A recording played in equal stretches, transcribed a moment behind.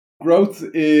Growth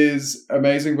is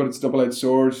amazing, but it's a double-edged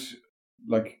sword.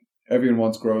 Like, everyone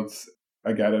wants growth.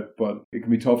 I get it, but it can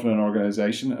be tough in an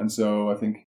organization. And so I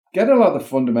think get a lot of the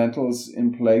fundamentals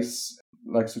in place,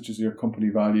 like such as your company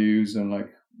values and like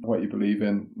what you believe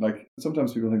in. Like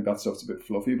sometimes people think that stuff's a bit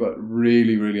fluffy, but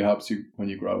really, really helps you when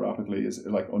you grow rapidly is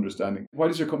like understanding why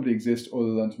does your company exist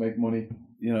other than to make money,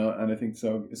 and I think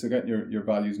so getting your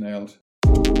values nailed.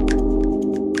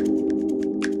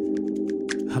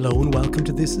 Hello and welcome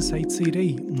to This Is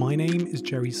HCD. My name is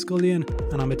Jerry Scullion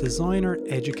and I'm a designer,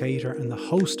 educator and the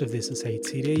host of This Is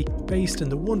HCD based in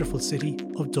the wonderful city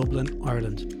of Dublin,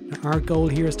 Ireland. Now, our goal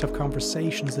here is to have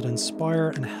conversations that inspire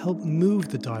and help move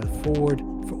the dial forward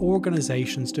for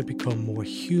organisations to become more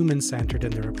human-centred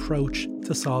in their approach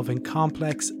to solving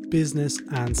complex business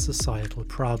and societal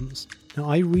problems. Now,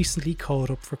 I recently caught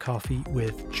up for coffee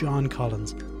with John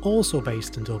Collins, also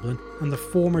based in Dublin, and the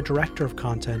former Director of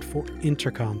Content for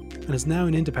Intercom, and is now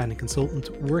an independent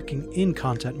consultant working in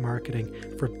content marketing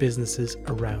for businesses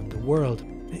around the world.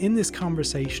 In this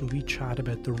conversation, we chat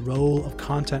about the role of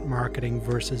content marketing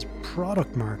versus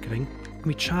product marketing, and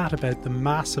we chat about the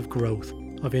massive growth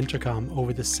of Intercom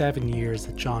over the 7 years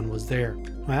that John was there.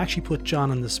 I actually put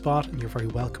John on the spot, and you're very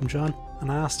welcome, John,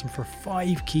 and I asked him for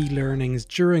 5 key learnings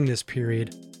during this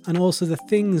period and also the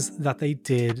things that they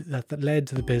did that led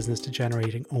to the business to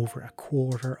generating over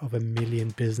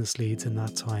 250,000 business leads in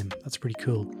that time. That's pretty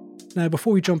cool. Now,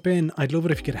 before we jump in, I'd love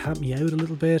it if you could help me out a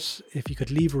little bit. If you could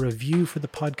leave a review for the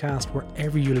podcast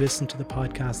wherever you listen to the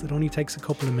podcast. It only takes a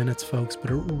couple of minutes, folks,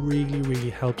 but it really, really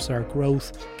helps our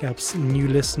growth, helps new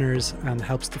listeners, and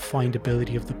helps the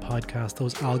findability of the podcast.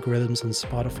 Those algorithms on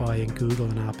Spotify and Google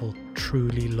and Apple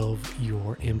truly love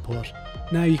your input.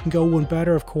 Now, you can go one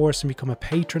better, of course, and become a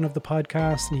patron of the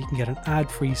podcast, and you can get an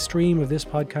ad-free stream of this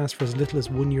podcast for as little as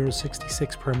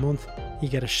 €1.66 per month. You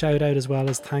get a shout out as well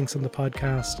as thanks on the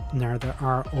podcast. Now, there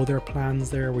are other plans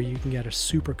there where you can get a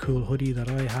super cool hoodie that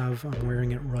I have. I'm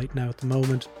wearing it right now at the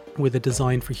moment with a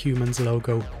Design for Humans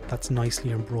logo that's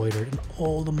nicely embroidered. And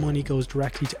all the money goes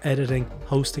directly to editing,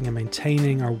 hosting and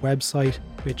maintaining our website,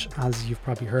 which, as you've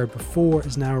probably heard before,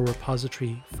 is now a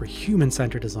repository for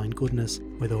human-centered design goodness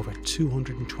with over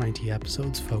 220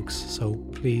 episodes, folks. So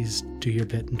please do your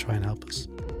bit and try and help us.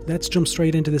 Let's jump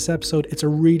straight into this episode. It's a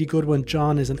really good one.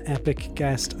 John is an epic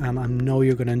guest and I know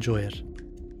you're going to enjoy it.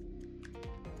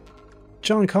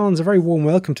 John Collins, a very warm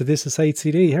welcome to This Is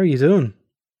HCD. How are you doing?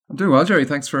 I'm doing well, Jerry.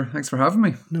 Thanks for having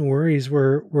me. No worries.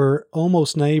 We're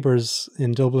almost neighbours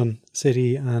in Dublin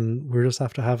City and we're just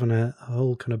after having a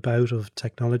whole kind of bout of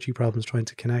technology problems trying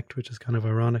to connect, which is kind of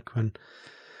ironic when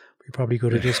we probably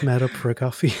could have just met up for a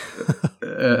coffee.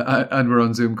 And we're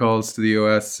on Zoom calls to the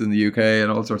US and the UK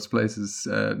and all sorts of places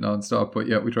non-stop. But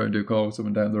yeah, we try and do a call with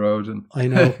someone down the road and I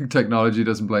know technology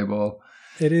doesn't play ball.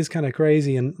 It is kind of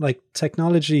crazy. And like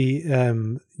technology,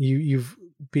 you've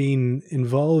been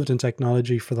involved in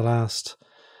technology for the last,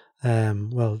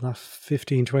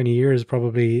 15, 20 years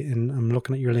probably. And I'm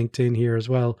looking at your LinkedIn here as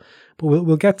well. But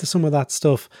we'll get to some of that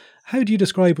stuff. How do you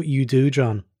describe what you do,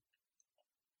 John?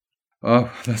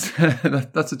 Oh, that's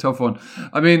a tough one.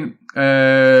 I mean,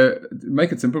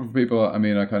 make it simple for people. I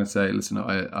mean, I kind of say, listen,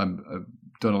 I've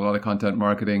done a lot of content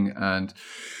marketing and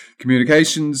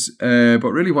communications,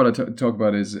 but really what I talk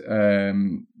about is,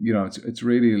 it's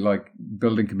really like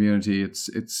building community.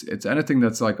 It's anything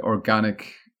that's like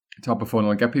organic, top of funnel,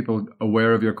 and get people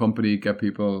aware of your company, get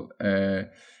people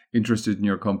interested in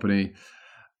your company.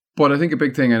 But I think a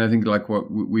big thing, and I think like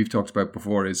what we've talked about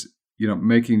before, is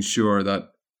making sure that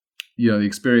the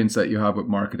experience that you have with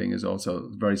marketing is also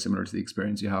very similar to the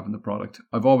experience you have in the product.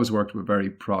 I've always worked with very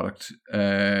product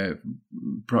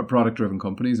driven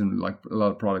companies and like a lot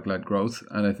of product led growth.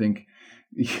 And I think,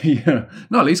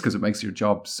 not least because it makes your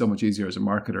job so much easier as a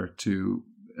marketer to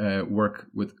work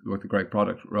with a great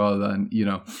product rather than,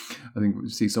 I think we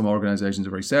see some organizations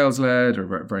are very sales led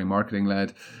or very marketing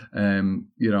led.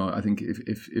 I think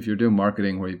if you're doing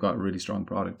marketing where you've got a really strong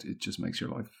product, it just makes your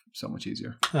life so much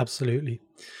easier. Absolutely.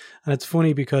 And it's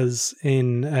funny because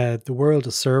in the world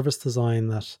of service design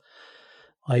that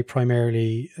I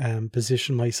primarily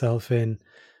position myself in,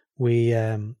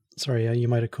 you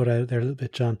might have cut out there a little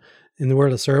bit, John. In the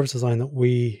world of service design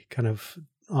that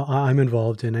I'm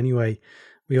involved in anyway,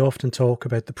 we often talk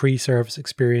about the pre-service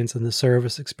experience and the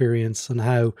service experience and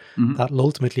how that will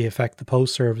ultimately affect the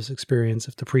post-service experience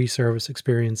if the pre-service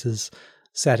experience is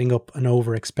setting up an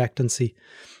over-expectancy.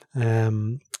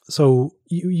 So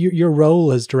your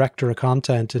role as director of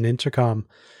content in Intercom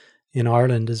in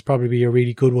Ireland is probably a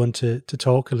really good one to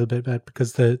talk a little bit about,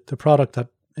 because the product that,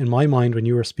 in my mind, when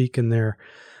you were speaking there,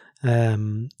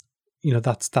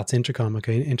 that's Intercom.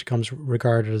 Okay, Intercom's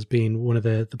regarded as being one of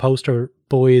the poster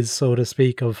boys, so to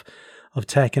speak, of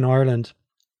tech in Ireland.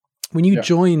 When you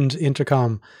joined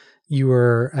Intercom, you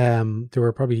were they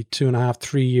were probably 2.5,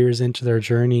 3 years into their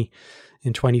journey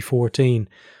in 2014.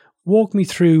 Walk me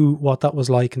through what that was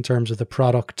like in terms of the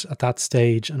product at that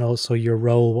stage, and also your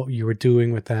role, what you were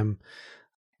doing with them.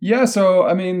 Yeah, so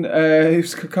I mean, it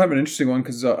was kind of an interesting one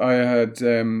because I had,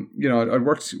 I'd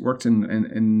worked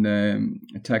in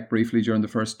tech briefly during the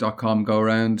first .com go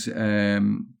around,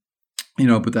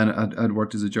 but then I'd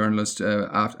worked as a journalist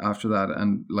after that,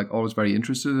 and like always very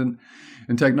interested in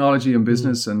technology and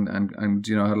business, and had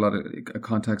a lot of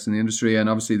contacts in the industry, and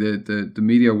obviously the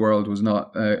media world was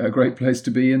not a great place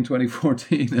to be in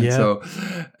 2014, and so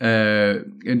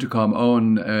Intercom,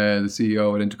 Owen, the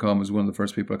CEO at Intercom, was one of the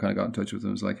first people I kind of got in touch with,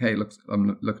 and was like, hey, look,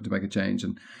 I'm looking to make a change,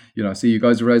 and I see you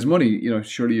guys raise money,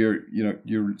 surely you're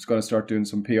going to start doing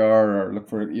some PR or look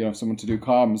for someone to do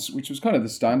comms, which was kind of the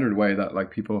standard way that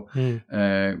like people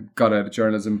got out of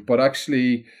journalism, but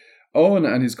actually Owen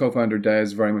and his co-founder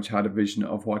Des very much had a vision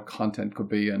of what content could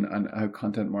be and how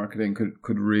content marketing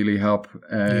could really help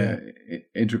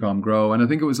Intercom grow. And I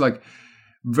think it was like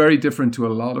very different to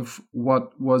a lot of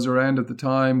what was around at the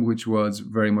time, which was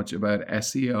very much about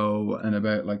SEO and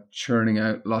about like churning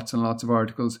out lots and lots of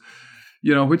articles,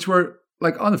 which were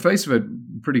like on the face of it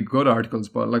pretty good articles,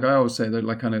 but like I always say, they're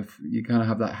like you kind of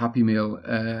have that happy meal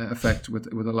effect with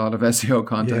a lot of SEO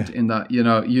content in that you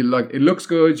like it looks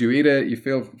good, you eat it, you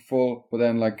feel full, but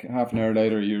then like half an hour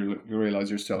later you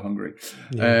realize you're still hungry.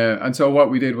 And so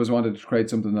what we did was wanted to create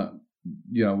something that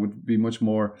would be much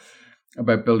more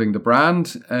about building the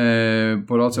brand,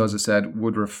 but also, as I said,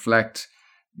 would reflect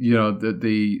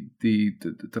the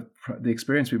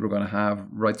experience people are going to have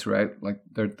right throughout like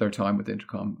their time with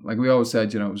Intercom. Like we always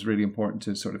said, it was really important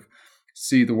to sort of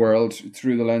see the world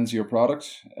through the lens of your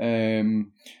product.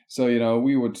 So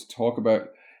we would talk about,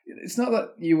 it's not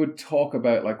that you would talk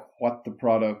about like what the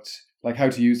product, like how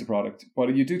to use the product,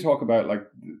 but you do talk about like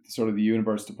sort of the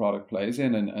universe the product plays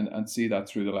in and see that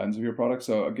through the lens of your product.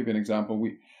 So I'll give you an example.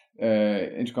 We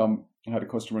Intercom had a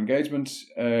customer engagement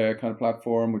kind of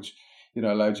platform which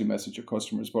allowed you to message your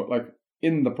customers, but like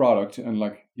in the product, and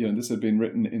like this had been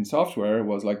written in software,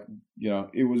 was like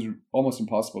it was almost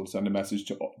impossible to send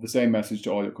the same message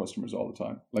to all your customers all the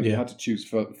time. Like you had to choose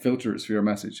filters for your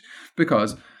message,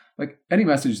 because like any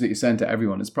message that you send to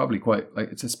everyone is probably quite like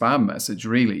it's a spam message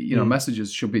really.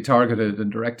 Messages should be targeted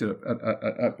and directed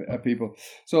at people.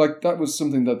 So like that was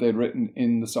something that they'd written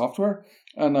in the software,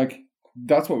 and like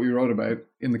that's what we wrote about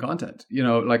in the content,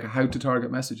 like how to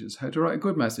target messages, how to write a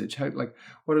good message, how like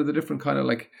what are the different kind of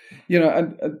like,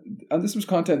 and this was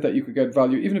content that you could get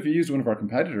value, even if you used one of our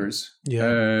competitors,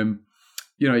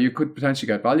 you could potentially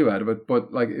get value out of it.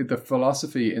 But like the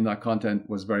philosophy in that content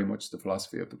was very much the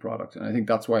philosophy of the product. And I think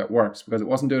that's why it works, because it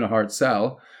wasn't doing a hard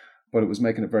sell, but it was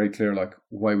making it very clear, like,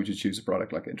 why would you choose a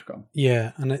product like Intercom?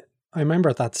 Yeah. And I remember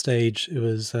at that stage, it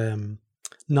was,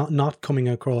 not coming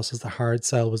across as the hard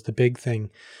sell was the big thing.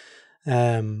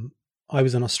 I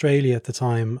was in Australia at the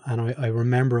time, and I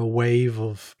remember a wave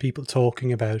of people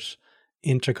talking about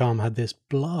Intercom had this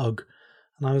blog,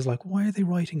 and I was like, why are they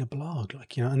writing a blog?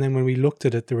 Like, and then when we looked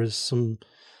at it, there was some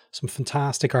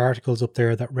fantastic articles up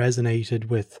there that resonated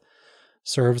with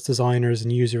service designers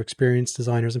and user experience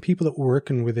designers and people that were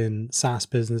working within SaaS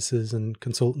businesses and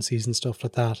consultancies and stuff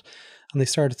like that. And they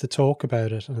started to talk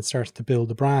about it, and it started to build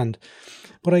the brand.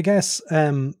 But I guess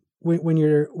when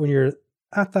you're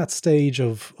at that stage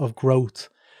of growth,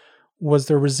 was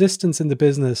there resistance in the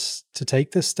business to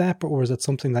take this step, or was it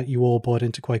something that you all bought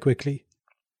into quite quickly?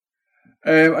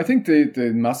 I think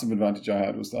the massive advantage I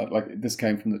had was that like this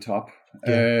came from the top.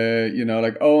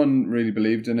 Like Owen really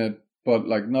believed in it, but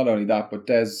like not only that, but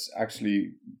Des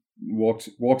actually walks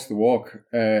the walk.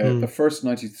 The first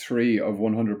 93 of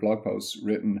 100 blog posts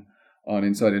written on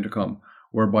Inside Intercom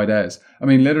were by Des. I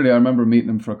mean, literally, I remember meeting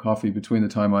him for a coffee between the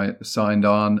time I signed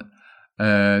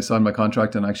my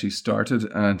contract and actually started,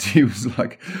 and he was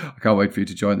like, I can't wait for you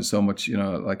to join. There's so much,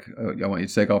 like I want you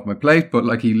to take off my plate. But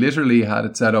like he literally had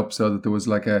it set up so that there was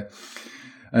like an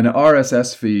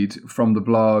RSS feed from the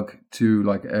blog to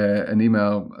like an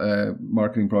email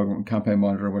marketing program, Campaign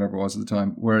Monitor, or whatever it was at the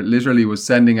time, where it literally was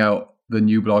sending out the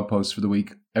new blog posts for the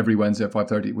week every Wednesday at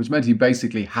 5:30, which meant he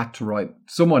basically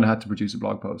someone had to produce a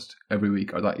blog post every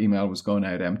week, or that email was going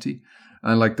out empty.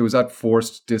 And like there was that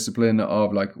forced discipline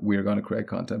of like, we're going to create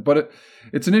content. But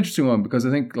it's an interesting one, because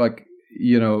I think like,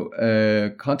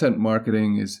 content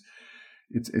marketing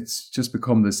it's just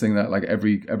become this thing that like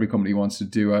every company wants to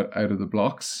do out of the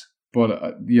blocks.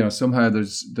 but somehow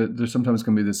there sometimes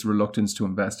can be this reluctance to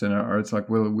invest in it, or it's like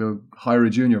we'll hire a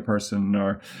junior person,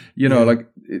 or like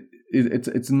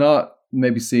it's not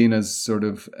maybe seen as sort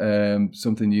of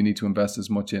something you need to invest as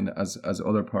much in as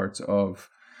other parts of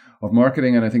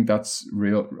marketing. And I think that's a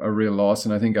real loss.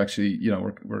 And I think actually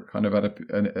we're kind of at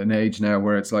an age now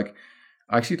where it's like,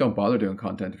 actually don't bother doing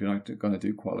content if you're not going to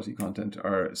do quality content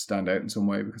or stand out in some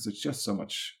way, because it's just so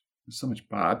much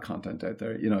bad content out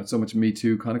there. It's so much Me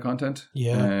Too kind of content.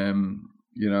 Yeah.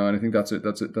 And I think that's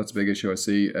a big issue I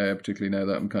see, particularly now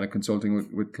that I'm kind of consulting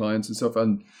with clients and stuff.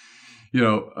 And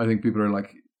I think people are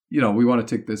like, we want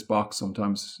to tick this box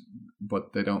sometimes,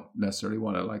 but they don't necessarily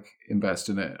want to like invest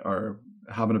in it or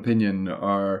have an opinion,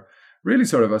 or really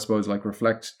sort of, I suppose, like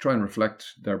try and reflect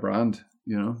their brand.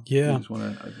 Yeah. They just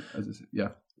want to, yeah.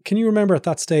 Can you remember at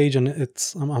that stage, and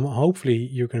I'm hopefully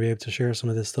you're going to be able to share some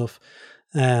of this stuff,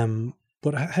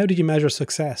 but how did you measure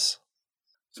success?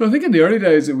 So I think in the early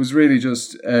days, it was really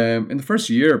just, in the first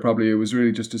year, probably it was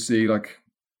really just to see like,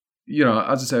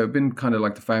 as I say, I've been kind of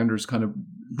like the founders kind of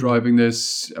driving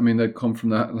this. I mean, they'd come from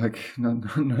that, like,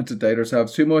 not to date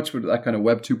ourselves too much, but that kind of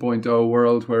Web 2.0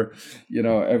 world where,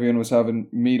 everyone was having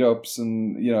meetups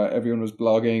and, everyone was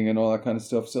blogging and all that kind of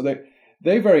stuff. So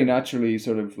they very naturally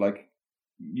sort of like,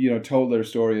 told their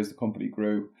story as the company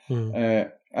grew.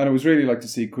 And it was really like to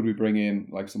see, could we bring in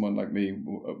like someone like me,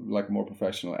 like a more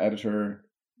professional editor,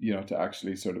 to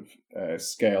actually sort of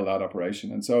scale that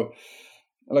operation. And so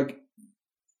like,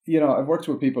 I've worked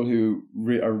with people who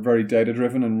are very data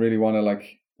driven and really want to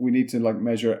like, we need to like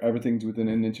measure everything to within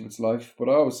an inch of its life. But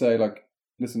I always say like,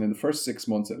 listen, in the first 6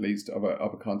 months at least of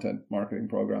a content marketing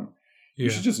program, you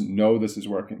should just know this is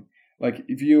working. Like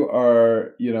if you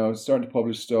are, starting to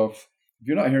publish stuff, if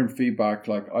you're not hearing feedback,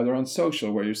 like either on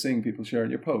social where you're seeing people sharing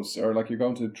your posts, or like you're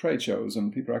going to trade shows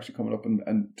and people are actually coming up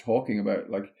and talking about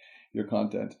like your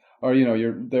content, or,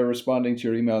 they're responding to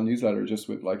your email newsletter just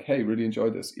with like, hey, really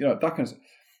enjoyed this, that kind of stuff.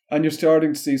 And you're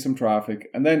starting to see some traffic.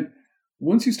 And then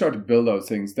once you start to build those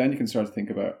things, then you can start to think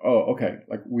about, oh, okay,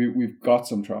 like we've got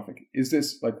some traffic. Is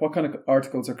this like, what kind of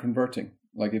articles are converting?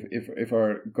 Like if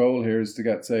our goal here is to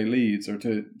get, say, leads or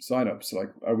to signups, like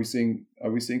are we seeing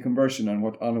conversion, and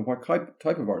what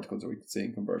type of articles are we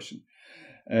seeing conversion?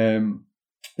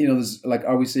 There's like,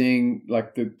 are we seeing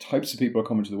like the types of people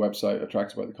coming to the website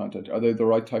attracted by the content? Are they the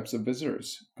right types of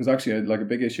visitors? Because actually, like a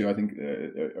big issue, I think,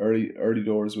 early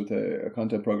doors with a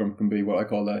content program can be what I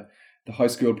call the high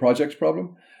school project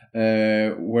problem,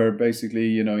 where basically,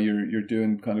 you're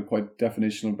doing kind of quite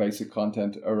definitional basic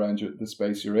content around the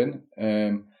space you're in.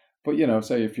 But,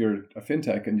 say if you're a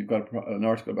fintech and you've got an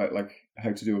article about like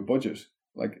how to do a budget,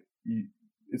 like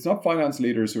it's not finance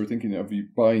leaders who are thinking of you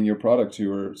buying your product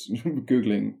who are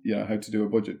Googling, how to do a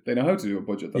budget. They know how to do a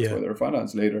budget. That's why they're a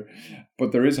finance leader.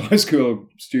 But there is high school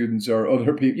students or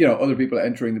other people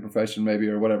entering the profession maybe,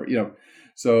 or whatever,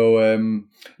 So,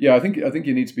 I think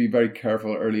you need to be very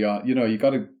careful early on. You got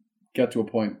to get to a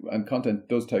point, and content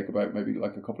does take about maybe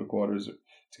like a couple of quarters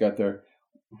to get there,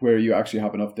 where you actually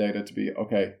have enough data to be,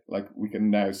 okay, like we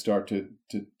can now start to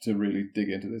really dig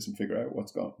into this and figure out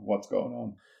what's going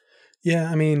on.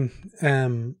 Yeah, I mean,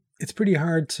 it's pretty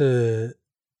hard to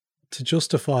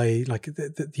justify like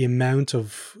the amount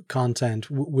of content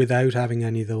without having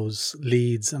any of those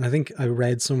leads. And I think I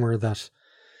read somewhere that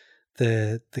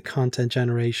the content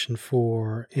generation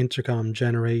for Intercom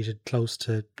generated close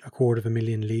to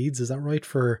 250,000 leads. Is that right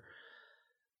for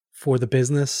the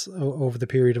business over the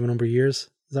period of a number of years?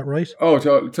 Is that right? Oh,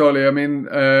 totally. I mean,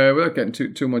 without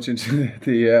getting too much into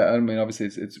the, I mean, obviously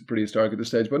it's pretty historic at this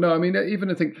stage, but no, I mean,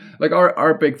 even I think like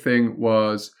our big thing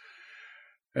was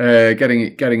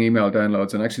getting email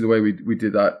downloads, and actually the way we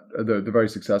did that, the very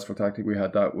successful tactic we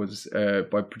had that was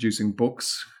by producing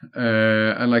books,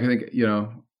 and like I think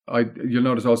you'll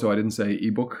notice also I didn't say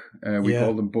ebook. We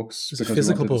called them books because a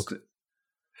physical book.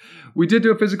 We did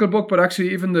do a physical book, but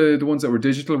actually even the ones that were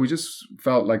digital, we just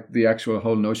felt like the actual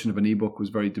whole notion of an ebook was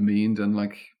very demeaned, and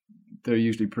like they're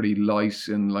usually pretty light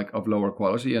and like of lower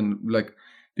quality. And like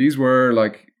these were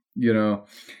like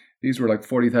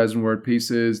 40,000 word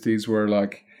pieces. These were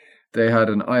like, they had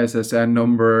an ISSN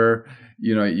number.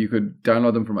 You could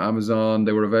download them from Amazon.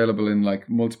 They were available in like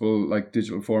multiple like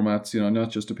digital formats, not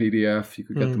just a PDF. You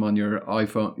could get them on your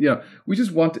iPhone. We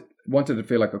just wanted to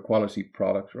feel like a quality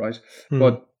product, right?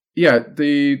 But yeah,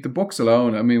 the books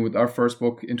alone, I mean, with our first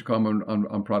book, Intercom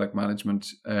on product management,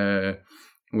 has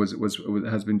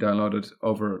been downloaded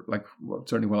over, like,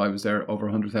 certainly while I was there, over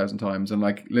 100,000 times. And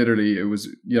like literally it was,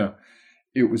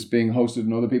 it was being hosted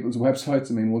on other people's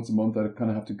websites. I mean, once a month I kind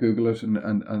of have to Google it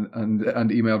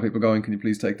and email people going, can you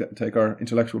please take our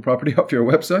intellectual property off your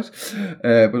website?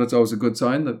 But that's always a good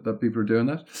sign that people are doing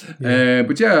that. Yeah.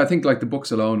 But yeah, I think like the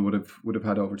books alone would have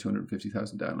had over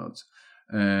 250,000 downloads.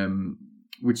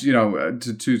 Which, you know,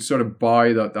 to sort of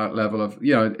buy that level of,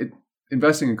 you know,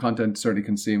 investing in content certainly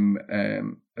can seem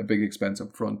a big expense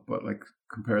up front, but like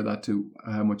compare that to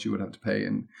how much you would have to pay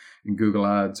in Google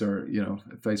ads or, you know,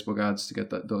 Facebook ads to get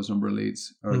those number of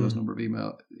leads or those number of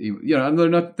email, you know, and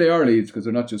they are leads because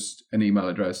they're not just an email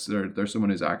address. They're someone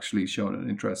who's actually shown an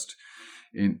interest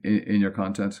in your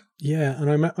content. Yeah.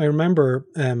 And I remember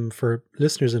for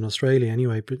listeners in Australia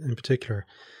anyway, in particular,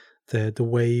 the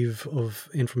wave of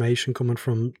information coming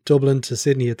from Dublin to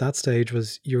Sydney at that stage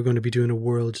was you're going to be doing a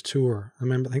world tour. I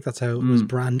think that's how it was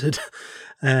branded.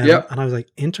 And I was like,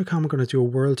 Intercom are going to do a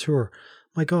world tour.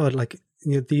 My God, like,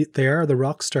 you know, they are the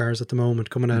rock stars at the moment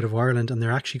coming out of Ireland, and they're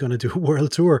actually going to do a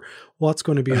world tour. What's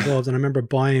going to be involved? And I remember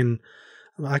buying,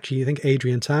 actually, I think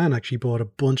Adrian Tan actually bought a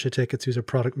bunch of tickets, who's a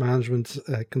product management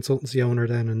consultancy owner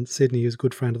down in Sydney, who's a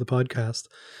good friend of the podcast.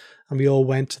 And we all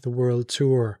went to the world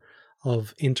tour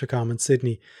of Intercom in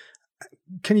Sydney.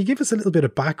 Can you give us a little bit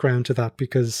of background to that?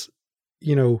 Because,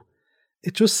 you know,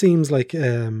 it just seems like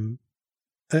a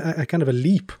kind of a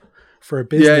leap for a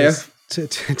business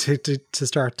to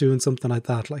start doing something like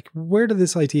that. Like, where did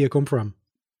this idea come from?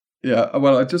 Yeah,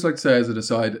 well, I'd just like to say as an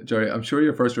aside, Jerry, I'm sure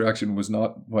your first reaction was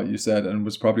not what you said and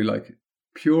was probably like,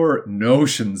 pure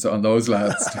notions on those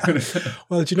lads.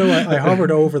 Well, do you know, I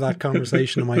hovered over that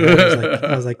conversation in my head.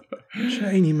 I was like,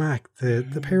 Shiny Mac,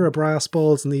 the pair of brass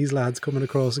balls and these lads coming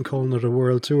across and calling it a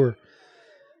world tour.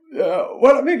 Yeah,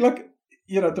 well, I mean, like,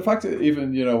 you know, the fact that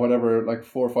even, you know, whatever, like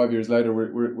 4 or 5 years later,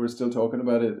 we're still talking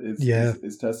about it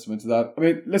is testament to that. I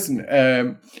mean, listen,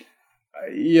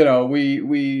 you know,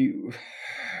 we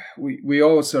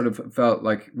always sort of felt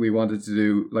like we wanted to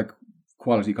do like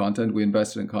quality content. We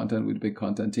invested in content. We had a big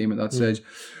content team at that stage.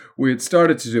 We had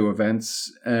started to do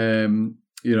events. You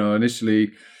know,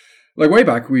 initially, like way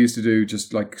back, we used to do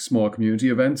just like small community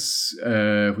events,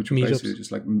 which were basically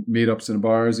just like meetups in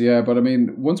bars. Yeah, but I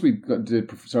mean, once we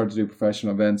started to do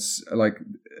professional events, like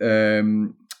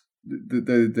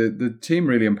the team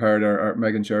really empowered our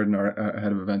Megan Sheridan, our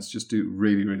head of events, just do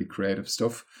really, really creative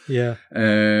stuff. Yeah.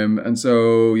 And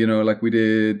so, you know, like we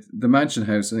did the Mansion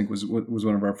House, I think was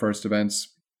one of our first events.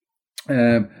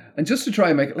 And just to try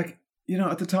and make it, like, you know,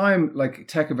 at the time, like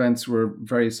tech events were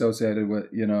very associated with,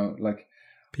 you know, like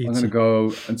pizza. I'm going to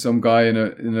go and some guy in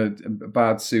a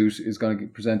bad suit is going to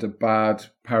present a bad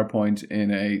PowerPoint in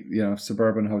a, you know,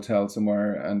 suburban hotel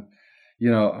somewhere. And,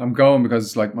 you know, I'm going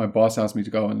because like my boss asked me to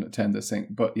go and attend this thing,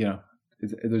 but you know,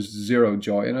 there's zero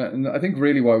joy in it. And I think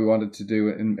really what we wanted to do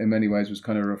in many ways was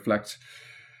kind of reflect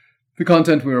the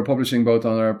content we were publishing both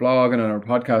on our blog and on our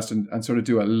podcast and sort of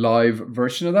do a live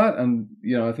version of that. And,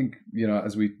 you know, I think, you know,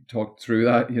 as we talked through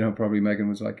that, you know, probably Megan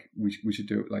was like, we should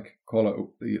do it, like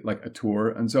call it like a tour.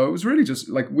 And so it was really just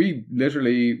like, we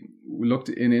looked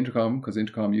in Intercom because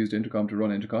Intercom used Intercom to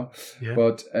run Intercom. Yeah.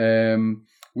 But,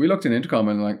 we looked in Intercom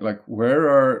and like where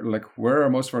are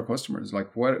most of our customers?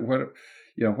 Like what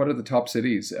you know, what are the top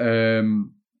cities?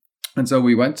 And so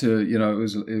we went to, you know,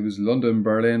 it was London,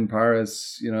 Berlin,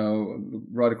 Paris, you know,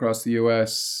 right across the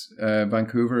US,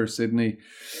 Vancouver, Sydney,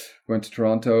 went to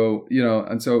Toronto, you know,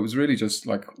 and so it was really just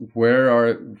like where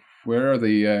are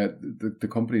the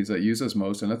companies that use us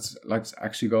most, and let's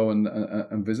actually go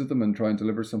and visit them and try and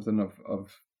deliver something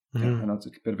of I know it's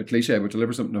a bit of a cliche, but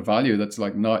deliver something of value that's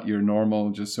like not your normal,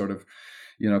 just sort of,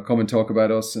 you know, come and talk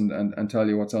about us and tell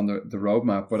you what's on the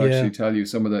roadmap, but actually tell you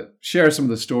share some of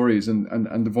the stories and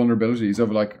the vulnerabilities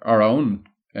of like our own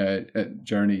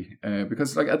journey.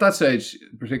 Because like at that stage,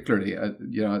 particularly,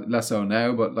 you know, less so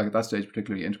now, but like at that stage,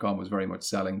 particularly Intercom was very much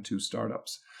selling to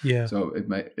startups. Yeah. So it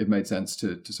made sense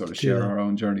to sort of share our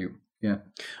own journey. Yeah.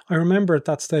 I remember at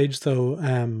that stage though,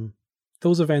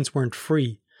 those events weren't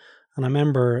free. And I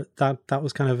remember that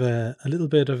was kind of a little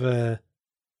bit of a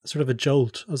sort of a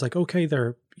jolt. I was like, okay,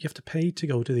 you have to pay to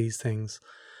go to these things.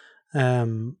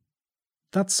 That's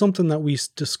something that we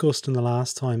discussed in the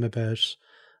last time about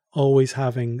always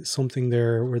having something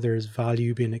there where there's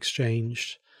value being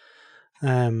exchanged.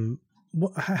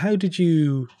 How did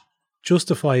you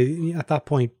justify at that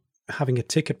point having a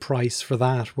ticket price for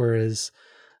that? Whereas,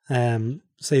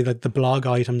 say that the blog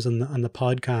items and the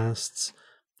podcasts,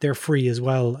 they're free as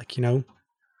well, like, you know?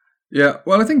 Yeah,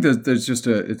 well, I think there's just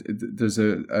there's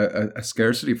a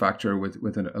scarcity factor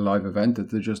with a live event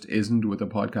that there just isn't with a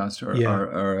podcast or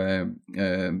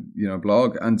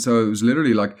blog, and so it was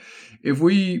literally like, if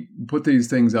we put these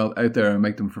things out there and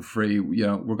make them for free,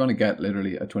 we're going to get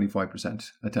literally a 25%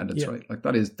 attendance rate. Like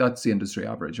that's the industry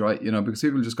average, right? Because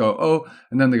people just go, oh,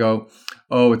 and then they go,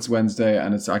 oh, it's Wednesday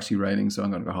and it's actually raining, so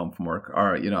I'm going to go home from work,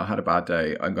 or I had a bad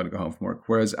day, I'm going to go home from work.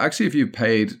 Whereas actually, if you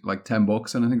paid like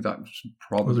 $10, and I think that's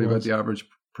probably about the average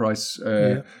price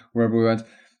wherever we went,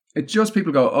 it just,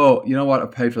 people go, oh, you know what, I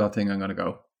paid for that thing, I'm going to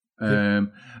go. And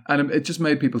it just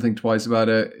made people think twice about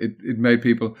it. It made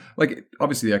people, like,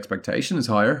 obviously the expectation is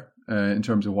higher in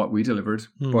terms of what we delivered,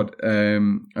 but I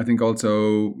think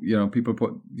also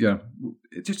people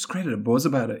it just created a buzz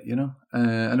about it,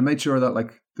 and it made sure that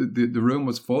like the room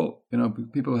was full.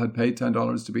 People had paid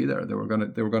 $10 to be there. They were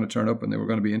gonna turn up, and they were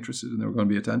going to be interested, and they were going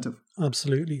to be attentive.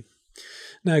 Absolutely.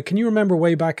 Now, can you remember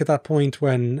way back at that point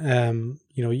when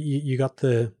you got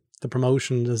the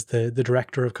promotion as the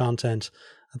director of content?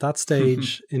 At that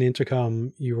stage in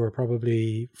Intercom, you were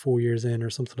probably 4 years in or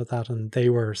something like that, and they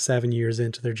were 7 years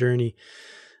into their journey.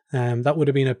 That would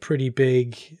have been a pretty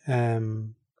big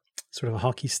sort of a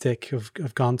hockey stick of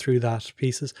gone through that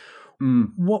pieces.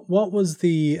 What was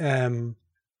the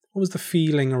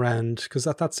feeling around? Because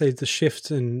at that stage, the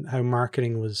shift in how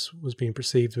marketing was being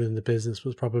perceived within the business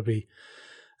was probably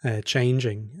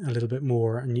changing a little bit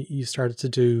more, and you started to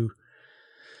do,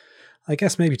 I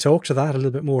guess, maybe talk to that a little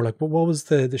bit more. Like, what was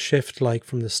the shift like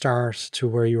from the start to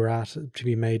where you were at to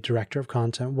be made director of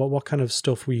content? What kind of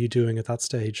stuff were you doing at that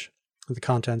stage with the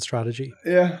content strategy?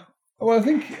 Yeah, well, I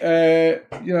think I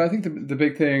think the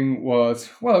big thing was,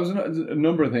 well, it was a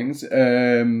number of things.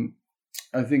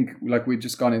 I think like we'd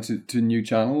just gone into new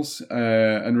channels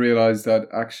and realized that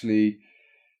actually,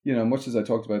 much as I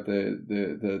talked about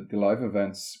the live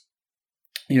events,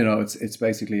 it's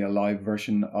basically a live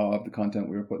version of the content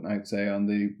we were putting out, say, on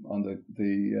the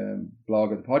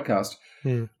blog or the podcast.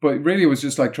 But really, it was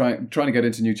just like trying to get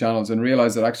into new channels and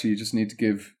realize that actually you just need to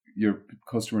give your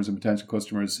customers and potential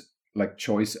customers like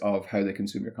choice of how they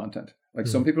consume your content. Like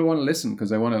some people want to listen because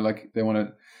they want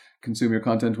to consume your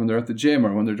content when they're at the gym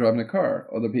or when they're driving a car.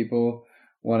 Other people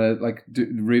want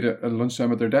to read at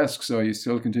lunchtime at their desk, so you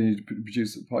still continue to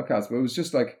produce the podcast. But it was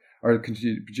just like, or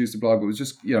continue to produce the blog. It was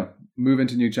just move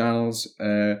into new channels.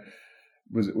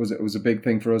 Was a big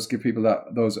thing for us. Give people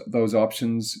those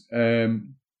options.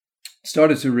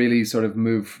 Started to really sort of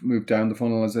move down the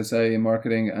funnel, as I say, in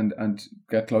marketing and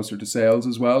get closer to sales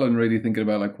as well, and really thinking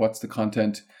about like what's the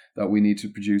content that we need to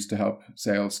produce to help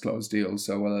sales close deals.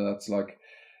 So whether that's like,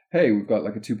 hey, we've got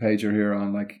like a 2-pager here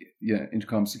on like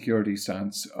Intercom security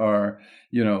stance, or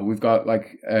we've got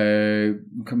like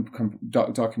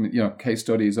document case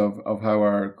studies of how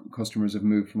our customers have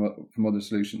moved from other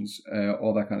solutions.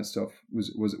 All that kind of stuff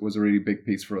was a really big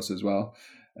piece for us as well.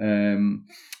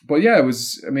 But yeah, it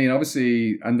was, I mean,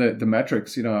 obviously, and the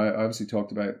metrics, I obviously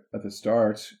talked about at the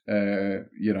start,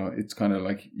 it's kind of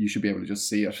like you should be able to just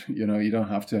see it, you don't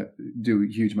have to do a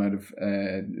huge amount of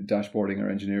dashboarding or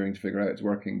engineering to figure out it's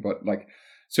working. But like,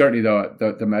 certainly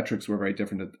the metrics were very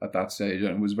different at that stage,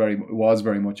 and it was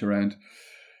very much around,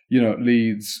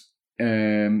 leads.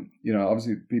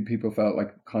 Obviously people felt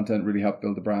like content really helped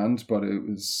build the brand, but it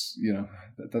was,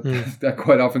 that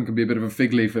quite often can be a bit of a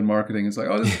fig leaf in marketing. It's like,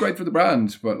 oh, this is great for the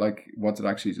brand, but like, what's it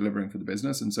actually delivering for the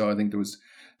business? And so I think there was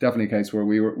definitely a case where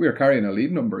we were carrying a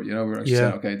lead number, we were actually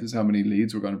saying, okay, this is how many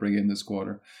leads we're going to bring in this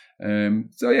quarter.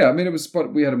 So yeah, I mean,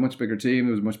 but we had a much bigger team.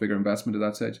 It was a much bigger investment at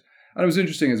that stage. And it was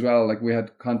interesting as well. Like we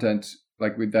had content,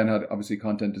 like we then had obviously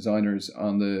content designers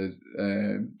on the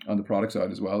product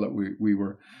side as well, that we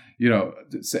were,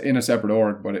 in a separate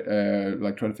org, but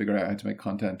like trying to figure out how to make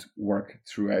content work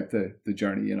throughout the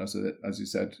journey, so that, as you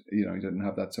said, you didn't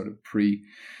have that sort of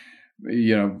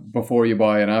before you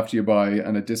buy and after you buy,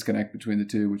 and a disconnect between the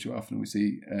two, which often we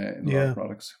see in a lot of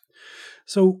products.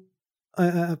 So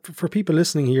for people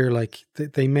listening here, like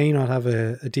they may not have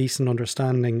a decent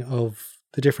understanding of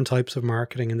the different types of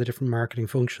marketing and the different marketing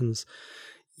functions.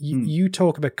 You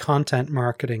talk about content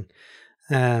marketing.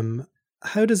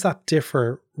 How does that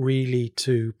differ really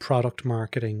to product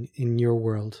marketing in your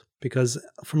world? Because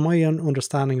from my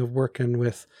understanding of working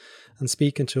with and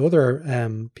speaking to other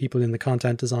people in the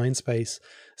content design space,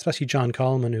 especially John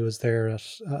Coleman, who was there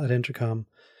at Intercom,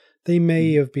 they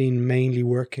may have been mainly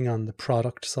working on the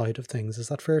product side of things. Is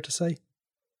that fair to say?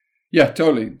 Yeah,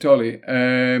 totally.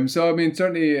 So, I mean,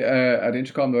 certainly at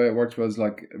Intercom, the way it worked was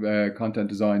like content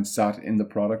design sat in the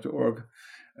product org.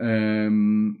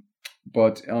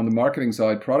 But on the marketing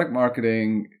side, product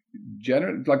marketing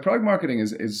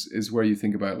is where you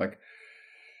think about like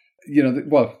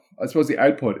I suppose the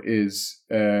output is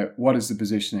what is the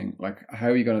positioning? Like, how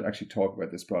are you going to actually talk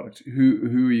about this product?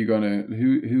 Who are you going to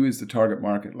who is the target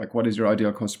market? Like, what is your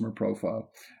ideal customer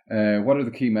profile? What are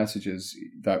the key messages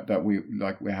that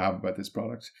we have about this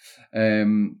product?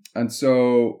 And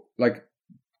so, like,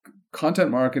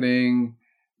 content marketing,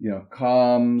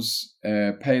 comms,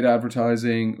 paid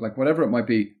advertising, like whatever it might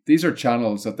be. These are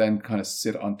channels that then kind of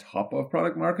sit on top of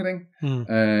product marketing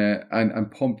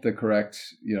and pump the correct,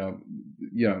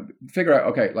 figure out,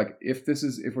 okay, like if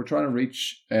we're trying to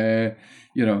reach,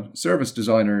 service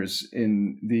designers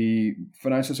in the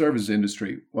financial services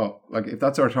industry, well, like if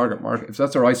that's our target market, if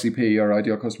that's our ICP, our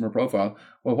ideal customer profile,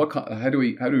 well, how do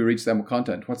we reach them with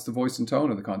content? What's the voice and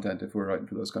tone of the content if we're writing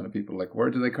for those kind of people? Like, where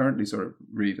do they currently sort of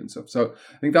read and stuff? So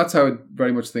I think that's how I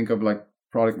very much think of like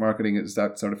product marketing, is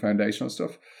that sort of foundational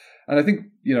stuff. And I think,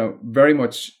 very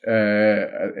much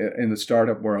in the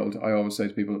startup world, I always say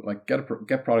to people, like, get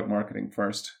product marketing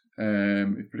first.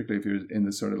 Particularly if you're in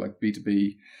this sort of like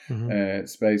B2B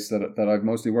space that I've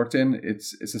mostly worked in,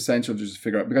 it's essential to just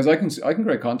figure out, because I can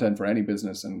create content for any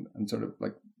business and sort of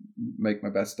like make my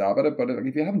best stab at it. But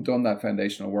if you haven't done that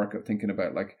foundational work of thinking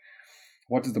about like,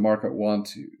 what does the market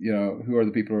want? Who are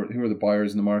the people, who are the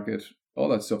buyers in the market? All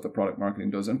that stuff that product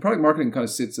marketing does. And product marketing kind of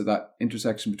sits at that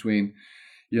intersection between,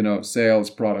 sales,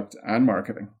 product, and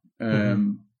marketing.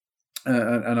 And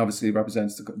obviously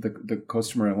represents the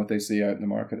customer and what they see out in the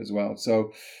market as well.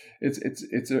 So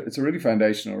it's a really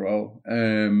foundational role.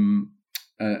 And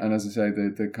as I say,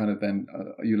 the kind of then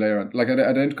you layer on, like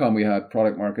at Intercom, we had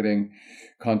product marketing,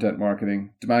 content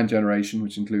marketing, demand generation,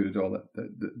 which included all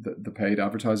the paid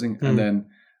advertising, and then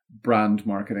brand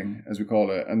marketing, as we call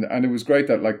it. And it was great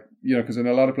that, like, because in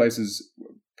a lot of places,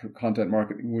 content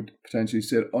marketing would potentially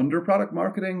sit under product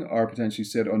marketing or potentially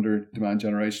sit under demand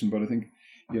generation. But I think,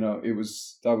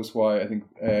 that was why I think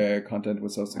content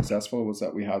was so successful, was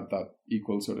that we had that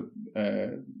equal sort of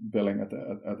billing at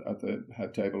the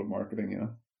head table of marketing.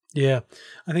 Yeah,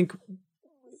 I think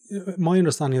my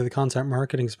understanding of the content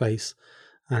marketing space,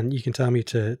 and you can tell me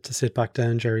to sit back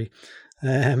down, Jerry,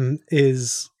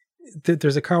 is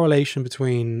there's a correlation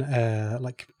between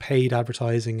like paid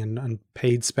advertising and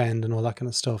paid spend and all that kind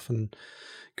of stuff, and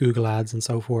Google ads and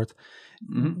so forth.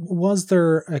 Was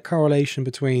there a correlation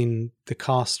between the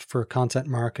cost for content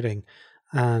marketing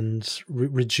and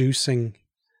reducing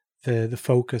the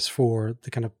focus for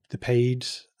the kind of the paid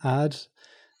ad?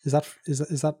 Is that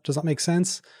does that make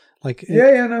sense? Like,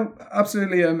 no,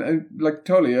 absolutely, and like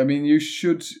totally. I mean, you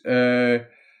should, in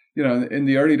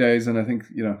the early days, and I think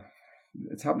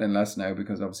it's happening less now,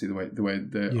 because obviously the way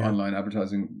the online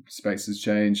advertising space has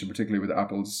changed, and particularly with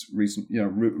Apple's recent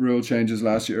rule changes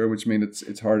last year, which mean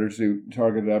it's harder to do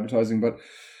targeted advertising. But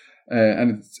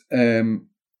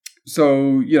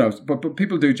but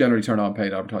people do generally turn on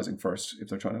paid advertising first if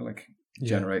they're trying to like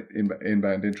generate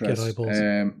inbound interest. Get eyeballs.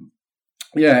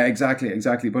 Yeah,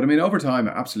 exactly. But I mean, over time,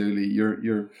 absolutely,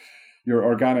 your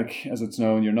organic, as it's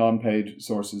known, your non-paid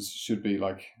sources should be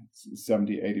like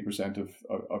 70-80%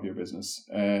 of your business,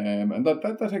 and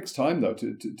that takes time though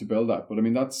to build that. But I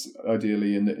mean, that's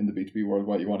ideally in the B2B world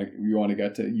what you want to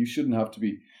get to. You shouldn't have to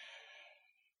be,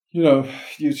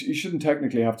 you shouldn't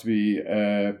technically have to be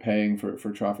paying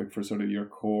for traffic for sort of your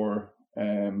core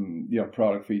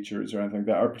product features or anything like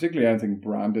that, or particularly anything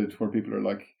branded where people are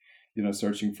like,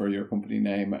 searching for your company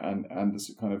name and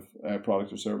this kind of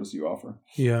product or service you offer.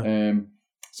 Yeah.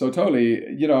 So totally,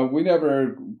 we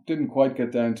never didn't quite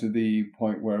get down to the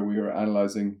point where we were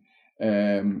analyzing,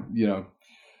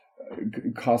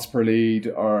 cost per lead,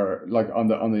 or like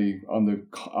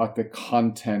at the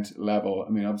content level.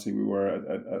 I mean, obviously we were at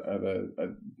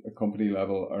a company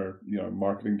level or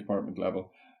marketing department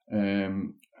level,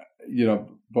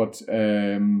 but.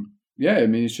 Yeah, I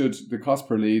mean, the cost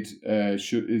per lead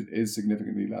is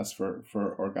significantly less for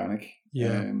organic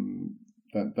than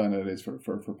it is for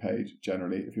paid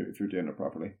generally if you're doing it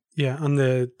properly. Yeah, and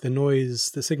the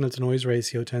signal to noise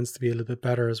ratio tends to be a little bit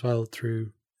better as well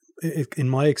through, in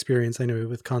my experience anyway,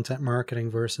 with content marketing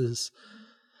versus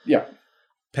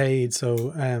paid.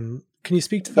 So can you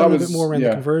speak to that a little bit more around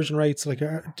the conversion rates? Like,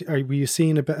 were you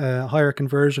seeing a bit higher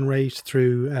conversion rate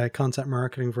through content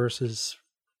marketing versus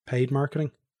paid marketing?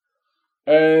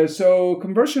 So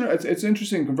conversion, it's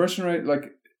interesting. Conversion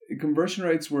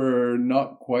rates were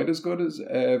not quite as good as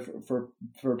for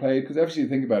paid, because actually you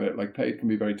think about it, like paid can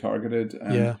be very targeted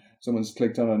and someone's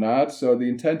clicked on an ad, so the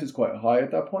intent is quite high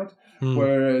at that point.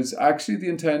 Whereas actually the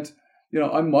intent,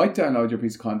 I might download your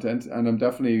piece of content, and I'm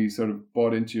definitely sort of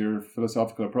bought into your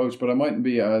philosophical approach, but I mightn't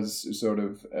be as sort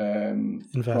of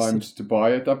primed to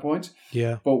buy at that point.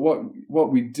 Yeah. But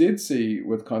what we did see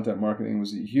with content marketing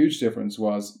was a huge difference,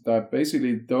 was that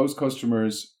basically those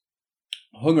customers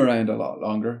hung around a lot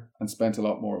longer and spent a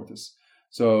lot more with us.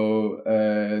 So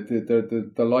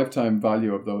the lifetime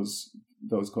value of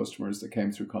those customers that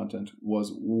came through content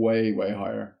was way, way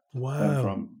higher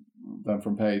than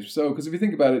from paid. So, because if you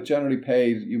think about it, generally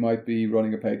paid, you might be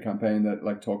running a paid campaign that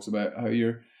like talks about how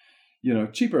you're,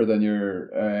 cheaper than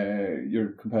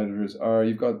your competitors, or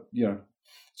you've got,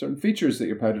 certain features that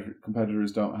your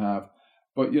competitors don't have.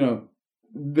 But,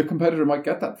 the competitor might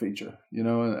get that feature,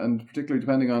 and particularly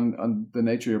depending on the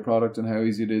nature of your product and how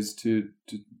easy it is to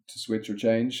switch or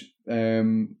change,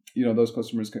 those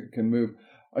customers can move.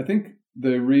 I think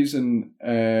the reason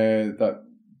that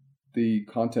the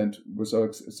content was so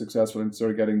successful in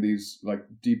sort of getting these like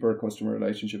deeper customer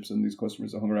relationships and these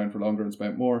customers that hung around for longer and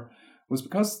spent more was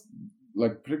because,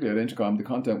 like, particularly at Intercom, the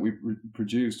content we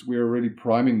produced, we were really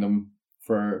priming them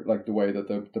for like the way that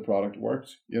the product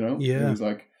worked. Yeah. It was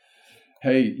like,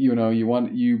 hey,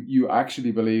 you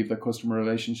actually believe that customer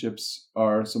relationships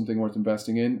are something worth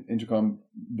investing in. Intercom,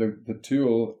 the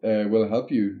tool will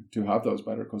help you to have those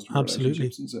better customer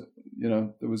relationships. And so,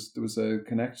 there was a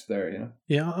connect there.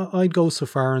 Yeah, I'd go so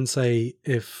far and say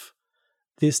if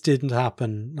this didn't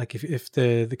happen, like if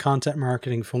the content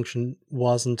marketing function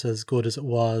wasn't as good as it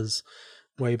was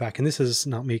way back, and this is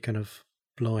not me kind of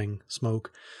blowing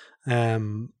smoke,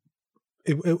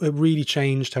 it really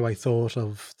changed how I thought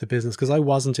of the business, because I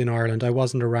wasn't in Ireland. I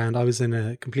wasn't around. I was in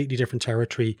a completely different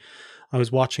territory. I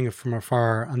was watching it from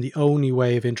afar, and the only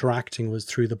way of interacting was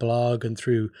through the blog and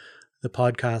through the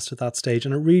podcast at that stage.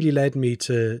 And it really led me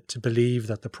to believe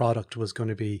that the product was going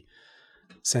to be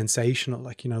sensational,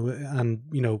 and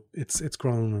it's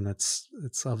grown, and it's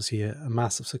obviously a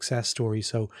massive success story.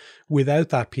 So without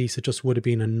that piece, it just would have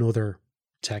been another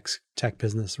tech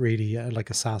business, really, like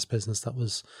a SaaS business that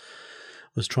was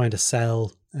trying to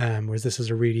sell, whereas this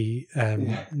is a really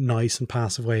nice and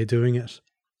passive way of doing it.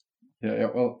 Yeah.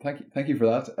 Well, thank you for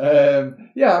that.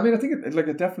 I mean, I think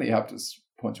it definitely helped us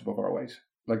punch above our weight.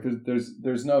 Like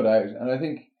there's no doubt, and I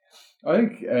think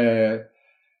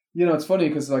it's funny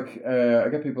because like I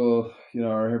get people,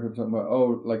 or I hear people talking about,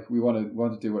 oh, like we want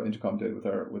to do what Intercom did with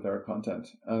our content,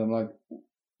 and I'm like,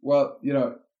 well,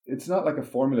 it's not like a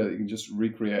formula that you can just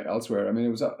recreate elsewhere. I mean, it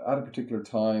was at a particular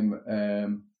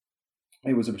time.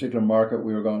 It was a particular market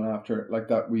we were going after, like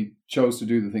that we chose to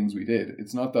do the things we did.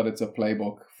 It's not that it's a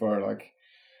playbook for like,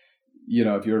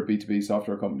 if you're a B2B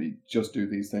software company, just do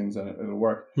these things and it'll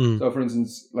work. So for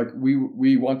instance, like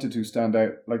we wanted to stand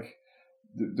out. Like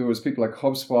there was people like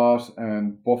HubSpot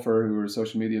and Buffer, who were a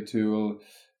social media tool.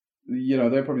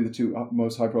 They're probably the two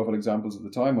most high profile examples at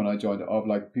the time when I joined, of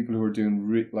like people who were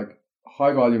doing like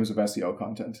high volumes of SEO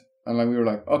content. And like we were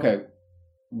like, okay,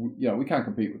 we can't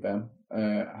compete with them.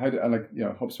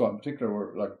 HubSpot in particular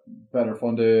were like better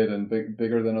funded and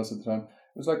bigger than us at the time.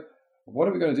 It was like, what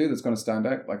are we going to do that's going to stand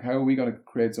out? Like, how are we going to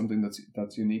create something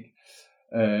that's unique?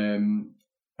 And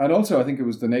also, I think it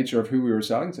was the nature of who we were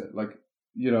selling to. Like,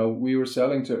 we were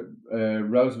selling to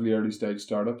relatively early stage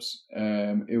startups.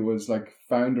 It was like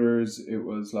founders. It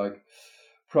was like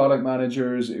product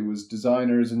managers. It was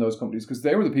designers in those companies, because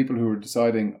they were the people who were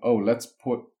deciding, oh, let's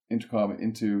put Intercom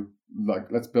into,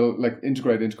 like, let's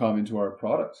integrate Intercom into our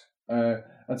product.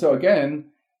 And so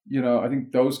again, I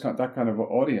think that kind of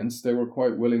audience, they were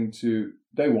quite willing to,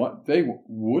 they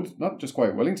would not just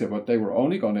quite willing to, but they were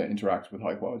only going to interact with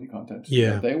high quality content.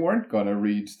 Yeah. They weren't going to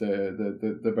read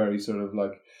the very sort of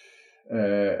like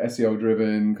SEO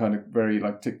driven kind of very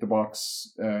like tick the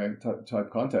box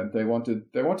type content. They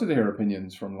wanted to hear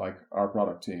opinions from like our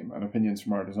product team and opinions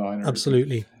from our designers.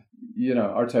 Absolutely.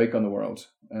 Our take on the world.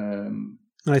 And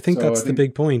I think that's the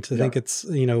big point. I think it's,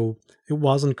 it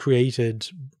wasn't created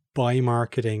by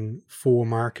marketing for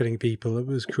marketing people. It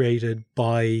was created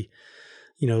by,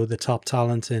 the top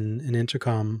talent in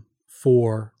Intercom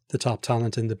for the top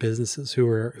talent in the businesses who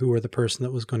were the person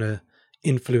that was going to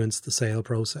influence the sale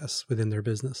process within their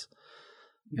business.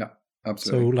 Yeah,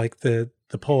 absolutely. So like the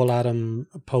Paul Adam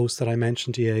post that I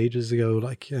mentioned to you ages ago,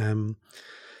 like,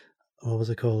 what was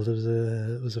it called?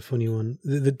 It was a funny one.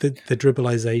 The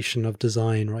dribblization of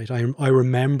design, right? I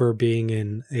remember being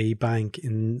in a bank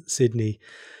in Sydney,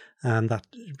 and that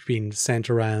being sent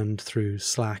around through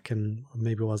Slack, and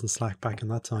maybe it wasn't Slack back in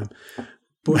that time.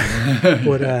 But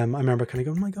I remember kind of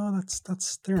going, oh my God,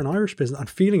 that's they're an Irish business, and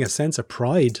feeling a sense of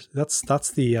pride.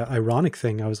 That's the ironic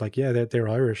thing. I was like, yeah, they're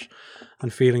Irish,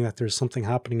 and feeling that there's something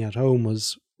happening at home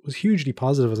was hugely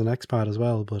positive as an expat as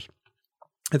well. But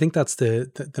I think that's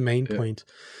the main point.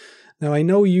 Now, I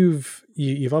know you've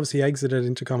obviously exited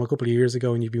Intercom a couple of years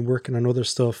ago, and you've been working on other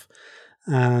stuff,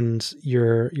 and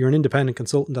you're an independent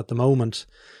consultant at the moment.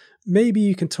 Maybe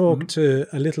you can talk to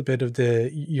a little bit of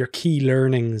your key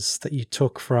learnings that you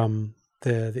took from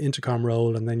the Intercom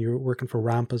role, and then you're working for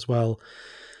Ramp as well.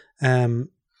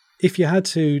 If you had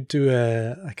to do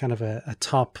a kind of a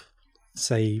top,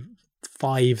 say,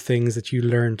 5 things that you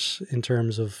learned in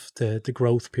terms of the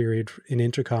growth period in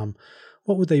Intercom,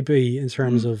 what would they be in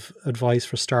terms of advice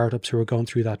for startups who are going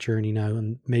through that journey now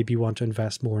and maybe want to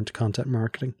invest more into content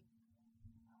marketing?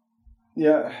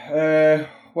 Yeah.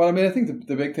 Well, I mean, I think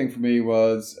the big thing for me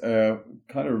was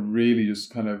kind of really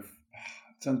just kind of,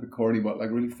 it sounds a bit corny, but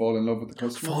like really fall in love with the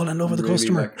customer. Fall in love with the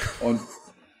customer.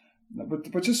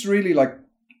 But just really like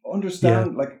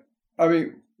understand, like, I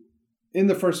mean, in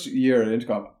the first year at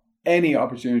Intercom, any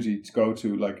opportunity to go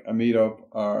to like a meetup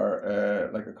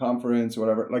or like a conference or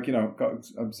whatever, like, you know,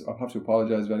 I'll have to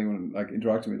apologize if anyone like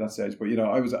interacted with me at that stage, but, you know,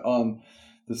 I was on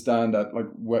the stand at like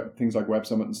things like Web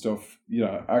Summit and stuff, you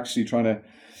know, actually trying to,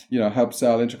 you know, help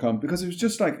sell Intercom, because it was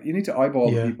just like, you need to eyeball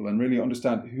the people and really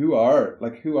understand who are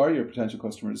your potential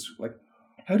customers. Like,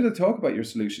 how do they talk about your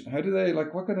solution? How do they,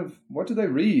 like, what do they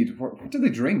read? What do they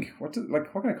drink? What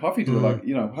kind of coffee do they like?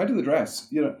 You know, how do they dress?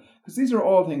 You know, because these are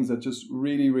all things that just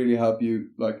really, really help you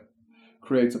like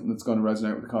create something that's going to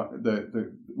resonate with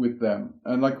with them,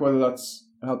 and like whether that's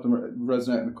help them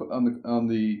resonate on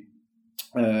the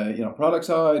you know, product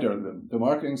side or the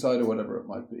marketing side or whatever it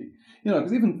might be. You know,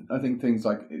 because even I think things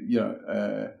like, you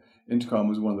know, Intercom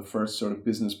was one of the first sort of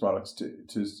business products to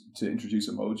introduce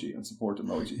emoji and support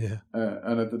emoji. Yeah.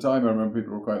 And at the time, I remember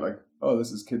people were quite like, "Oh,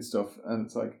 this is kid stuff," and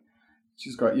it's like,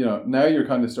 she's great. You know, now you're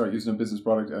kind of start using a business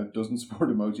product and it doesn't support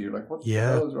emoji. You're like, what the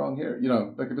hell is wrong here? You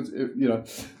know, like you know,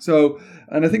 so,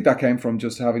 and I think that came from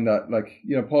just having that, like,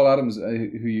 you know, Paul Adams,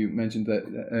 who you mentioned,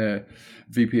 that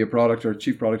VP of product or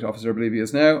chief product officer, I believe he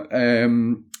is now.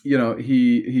 You know,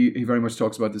 he very much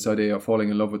talks about this idea of falling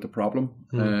in love with the problem,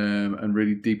 and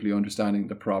really deeply understanding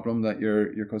the problem that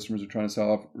your customers are trying to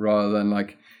solve, rather than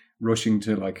like rushing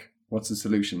to like, what's the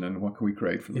solution and what can we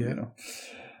create for them, you know.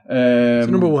 So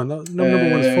number one is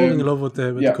falling in love with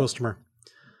the customer.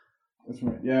 That's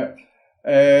right. Yeah.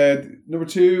 Number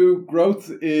 2,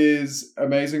 growth is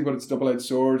amazing, but it's a double-edged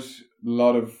sword. A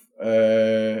lot of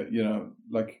you know,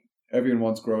 like, everyone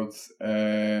wants growth.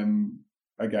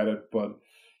 I get it, but,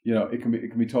 you know, it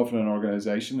can be tough in an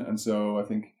organization, and so I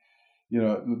think, you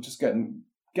know, just get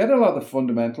a lot of the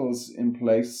fundamentals in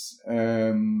place,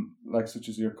 like such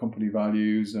as your company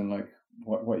values and like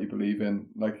what you believe in.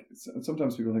 Like,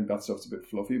 sometimes people think that stuff's a bit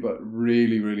fluffy, but it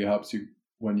really, really helps you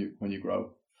when you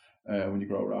grow. When you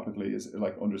grow rapidly, is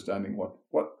like understanding what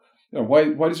you know,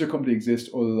 why does your company exist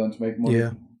other than to make money?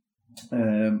 Yeah.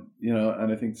 You know,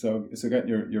 and I think so getting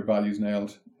your values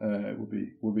nailed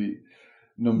will be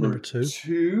number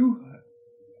 2.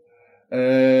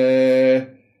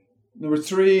 Number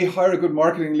 3, hire a good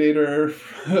marketing leader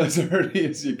as early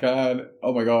as you can.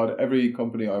 Oh my God, every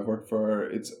company I've worked for,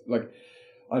 it's like,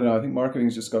 I don't know, I think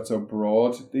marketing's just got so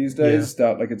broad these days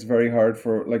that like it's very hard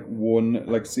for like one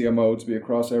like CMO to be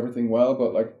across everything well.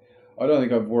 But like, I don't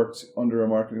think I've worked under a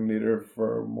marketing leader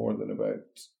for more than about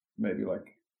maybe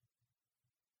like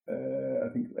I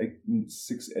think like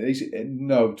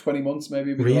 20 months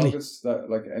maybe the longest that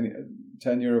like any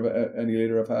tenure of any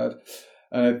leader I've had.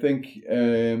 And I think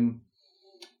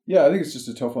I think it's just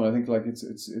a tough one. I think like it's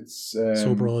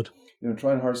so broad. You know,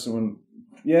 try and hire someone.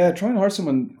 Yeah, try and hire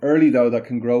someone early though that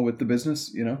can grow with the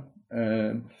business. You know,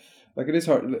 like it is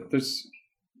hard.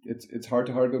 It's hard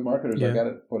to hire good marketers. I get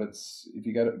it, but it's if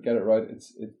you get it right,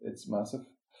 it's massive.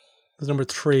 That's number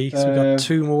 3. So we've got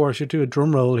 2 more. I should do a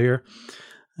drum roll here.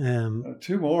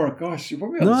 2 more. Gosh, you put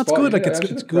me on the spot. It's good. Like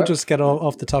it's good just get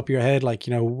off the top of your head. Like,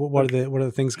 you know, what are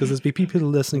the things? Because there's people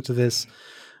listening to this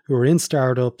who are in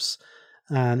startups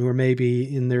and who are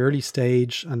maybe in the early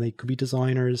stage, and they could be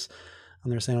designers,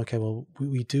 and they're saying, okay, well,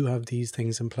 we do have these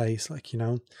things in place. Like, you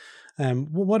know,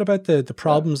 what about the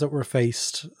problems that were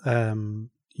faced?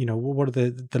 You know, what are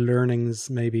the learnings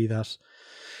maybe that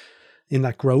in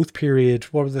that growth period?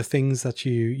 What are the things that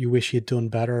you wish you'd done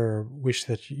better, or wish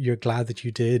that you're glad that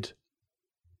you did?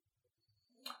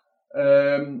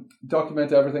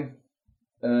 Document everything.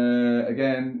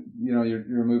 Again, you know,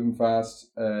 you're moving fast.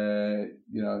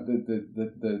 You know,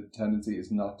 the tendency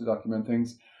is not to document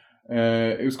things.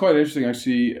 It was quite interesting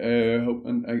actually.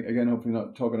 Hopefully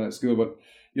not talking out of school, but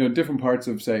you know, different parts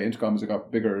of, say, Intercom as it got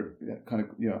bigger, kind of,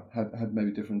 you know, had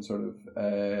maybe different sort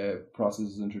of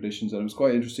processes and traditions, and it was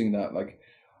quite interesting that like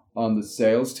on the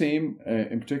sales team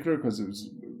in particular, because it was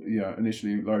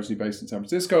initially largely based in San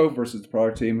Francisco versus the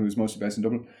product team who was mostly based in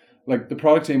Dublin. Like the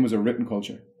product team was a written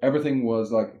culture. Everything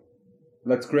was like,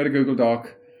 let's create a Google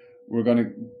Doc. We're going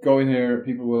to go in here.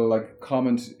 People will like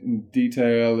comment in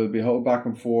detail. There'll be a whole back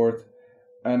and forth.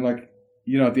 And like,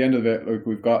 at the end of it, like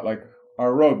we've got like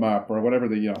our roadmap or whatever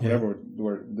whatever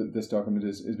this document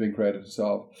is being created to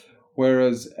solve.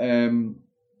 Whereas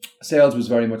sales was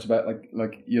very much about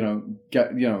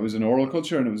it was an oral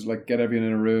culture, and it was like, get everyone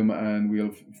in a room and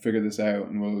we'll figure this out,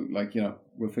 and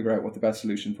we'll figure out what the best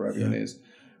solution for everyone is.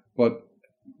 But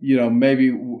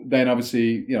maybe then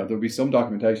obviously there'll be some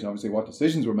documentation, obviously what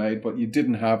decisions were made, but you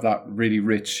didn't have that really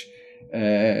rich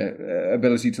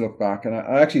ability to look back. And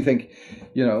I actually think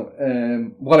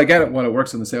while I get it, while it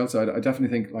works on the sales side, I definitely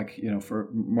think like for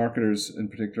marketers in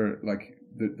particular, like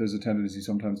there's a tendency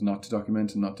sometimes not to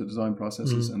document and not to design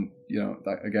processes, and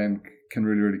that again can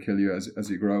really kill you as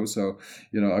you grow. So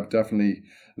I've definitely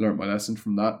learned my lesson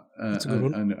from that,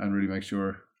 and really make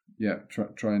sure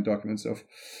try and document stuff.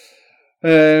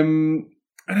 And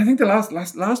I think the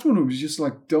last one was just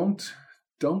like don't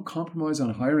compromise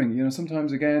on hiring.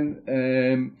 Sometimes again,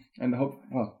 and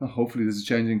hopefully this is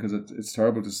changing, because it's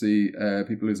terrible to see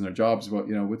people losing their jobs. But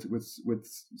with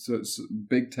so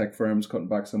big tech firms cutting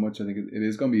back so much, I think it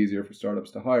is going to be easier for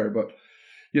startups to hire. But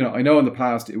I know in the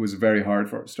past it was very hard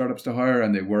for startups to hire,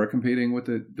 and they were competing with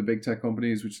the big tech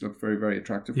companies, which looked very, very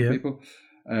attractive for people.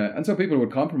 And so people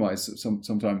would compromise.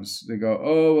 Sometimes they go,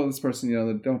 oh well, this person they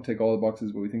don't tick all the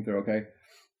boxes, but we think they're okay.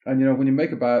 And when you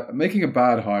making a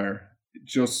bad hire, it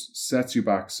just sets you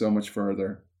back so much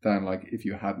further than like if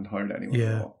you hadn't hired anyone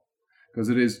at all. Because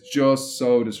it is just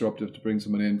so disruptive to bring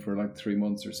someone in for like 3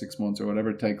 months or 6 months or whatever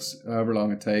it takes, however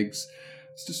long it takes.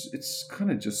 It's kind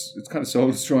of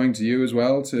soul destroying to you as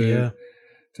well to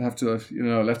have to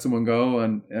let someone go.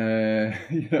 And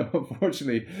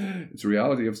unfortunately it's a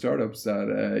reality of startups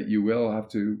that you will have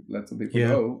to let some people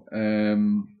go,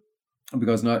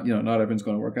 because not everyone's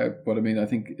going to work out. But I mean, I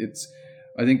think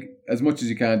as much as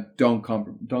you can, don't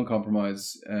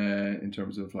compromise in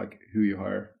terms of like who you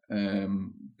hire,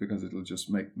 because it'll just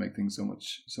make things so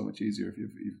much easier if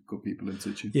you've got people in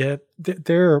situ. Yeah,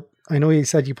 I know you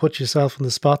said you put yourself on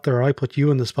the spot there. I put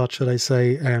you on the spot, should I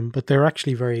say? But they're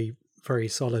actually very, very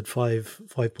solid five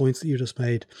points that you just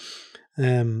made.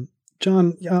 John,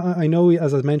 I know,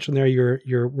 as I mentioned there,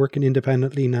 you're working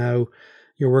independently now.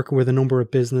 You're working with a number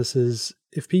of businesses.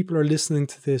 If people are listening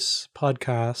to this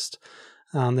podcast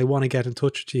and they want to get in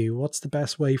touch with you, what's the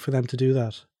best way for them to do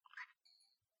that?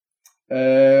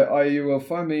 You will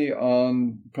find me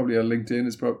on probably a LinkedIn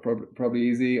is probably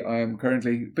easy. I'm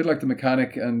currently a bit like the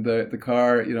mechanic and the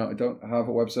car. I don't have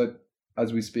a website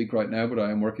as we speak right now, but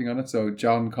I am working on it. So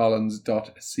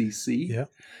johncollins.cc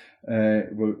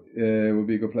will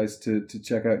be a good place to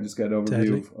check out and just get an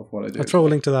overview of what I do. I'll throw a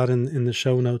link to that in the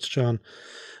show notes, John.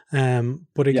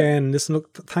 But again, listen,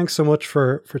 look, thanks so much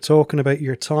for talking about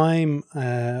your time,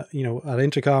 at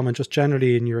Intercom, and just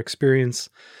generally in your experience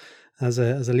as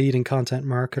a leading content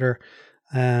marketer.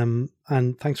 And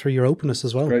thanks for your openness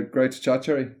as well. Great to chat,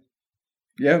 Jerry.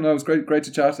 Yeah, no, it was great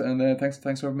to chat, and thanks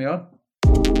for having me on.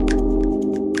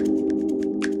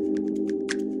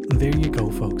 And there you go,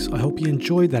 folks. I hope you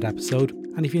enjoyed that episode.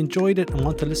 And if you enjoyed it and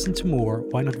want to listen to more,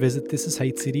 why not visit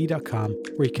thisishcd.com,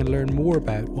 where you can learn more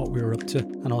about what we're up to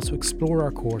and also explore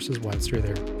our courses whilst you're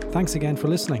there. Thanks again for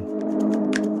listening.